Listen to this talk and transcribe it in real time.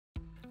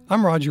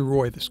I'm Roger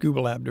Roy, the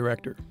ScubaLab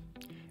director.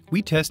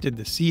 We tested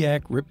the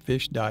Seac Rip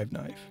Fish dive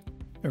knife,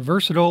 a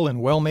versatile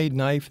and well-made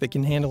knife that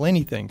can handle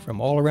anything from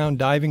all-around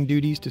diving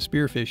duties to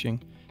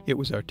spearfishing. It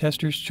was our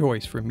tester's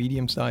choice for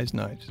medium-sized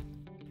knives.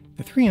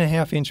 The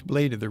 3.5-inch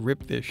blade of the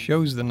Rip Fish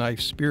shows the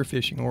knife's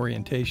spearfishing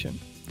orientation,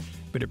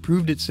 but it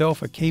proved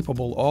itself a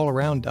capable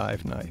all-around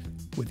dive knife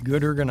with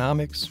good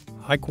ergonomics,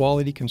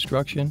 high-quality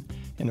construction,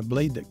 and a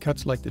blade that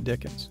cuts like the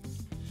dickens.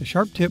 The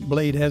sharp-tipped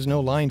blade has no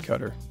line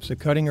cutter, so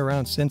cutting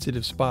around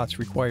sensitive spots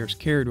requires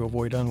care to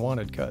avoid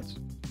unwanted cuts.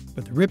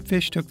 But the Rip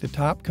Fish took the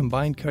top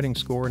combined cutting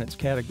score in its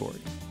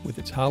category, with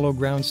its hollow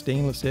ground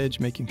stainless edge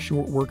making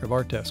short work of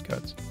our test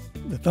cuts.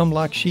 The thumb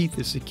lock sheath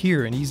is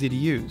secure and easy to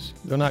use,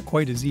 though not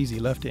quite as easy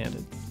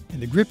left-handed,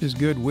 and the grip is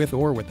good with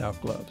or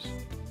without gloves.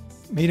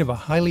 Made of a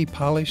highly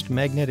polished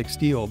magnetic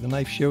steel, the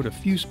knife showed a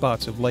few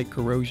spots of light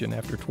corrosion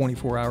after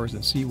 24 hours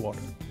in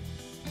seawater,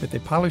 but they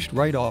polished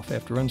right off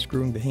after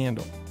unscrewing the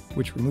handle,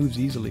 which removes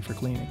easily for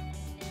cleaning.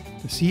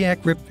 The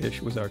Seac Rip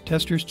Fish was our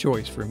tester's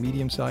choice for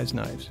medium-sized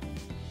knives.